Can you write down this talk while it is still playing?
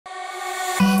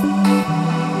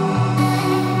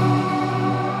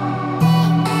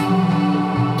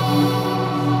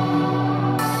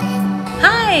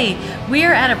Hi,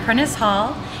 we're at Apprentice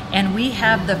Hall and we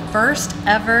have the first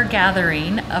ever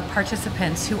gathering of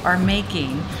participants who are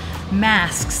making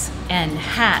masks and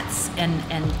hats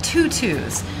and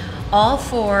tutus, all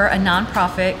for a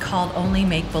nonprofit called Only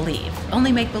Make Believe.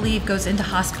 Only Make Believe goes into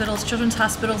hospitals, children's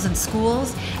hospitals and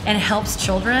schools, and helps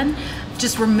children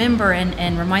just remember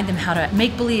and remind them how to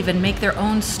make believe and make their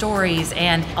own stories.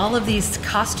 And all of these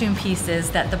costume pieces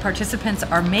that the participants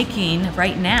are making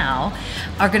right now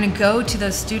are going to go to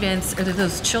those students or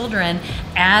those children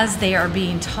as they are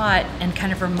being taught and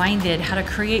kind of reminded how to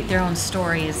create their own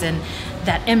stories and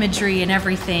that imagery and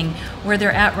everything where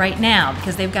they're at right now,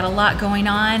 because they've got a lot going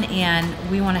on and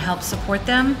we want to help support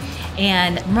them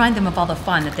and remind them of all the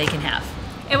fun that they can have.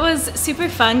 It was super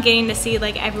fun getting to see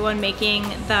like everyone making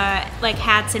the like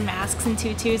hats and masks and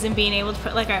tutus and being able to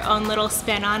put like our own little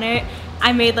spin on it.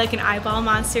 I made like an eyeball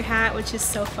monster hat, which is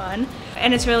so fun.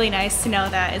 And it's really nice to know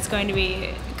that it's going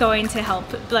to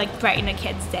help like brighten a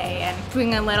kid's day and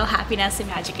bring a little happiness and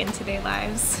magic into their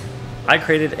lives. I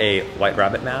created a white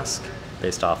rabbit mask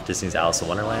based off Disney's Alice in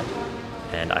Wonderland.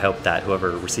 And I hope that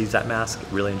whoever receives that mask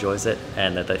really enjoys it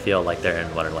and that they feel like they're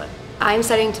in Wonderland. I'm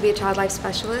studying to be a child life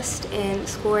specialist in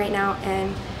school right now,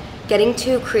 and getting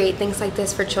to create things like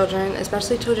this for children,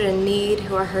 especially children in need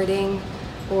who are hurting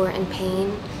or in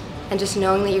pain, and just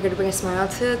knowing that you're going to bring a smile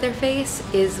to their face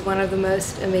is one of the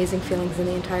most amazing feelings in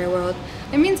the entire world.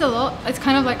 It means a lot. It's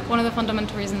kind of like one of the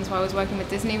fundamental reasons why I was working with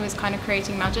Disney was kind of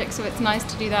creating magic, so it's nice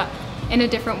to do that in a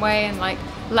different way and like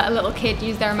let a little kid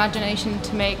use their imagination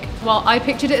to make, while I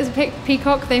pictured it as a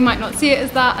peacock, they might not see it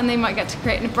as that and they might get to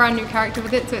create a brand new character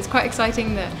with it, so it's quite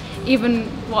exciting that even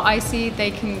what I see,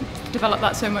 they can develop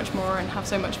that so much more and have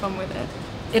so much fun with it.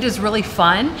 It is really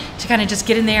fun to kind of just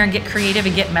get in there and get creative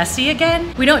and get messy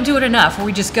again. We don't do it enough, where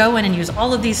we just go in and use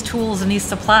all of these tools and these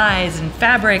supplies and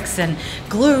fabrics and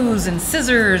glues and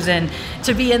scissors, and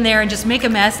to be in there and just make a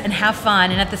mess and have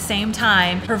fun, and at the same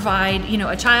time provide, you know,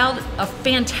 a child a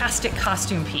fantastic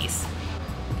costume piece.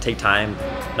 Take time,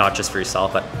 not just for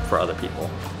yourself, but for other people,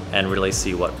 and really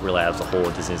see what really as a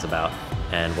whole Disney is about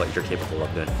and what you're capable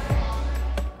of doing.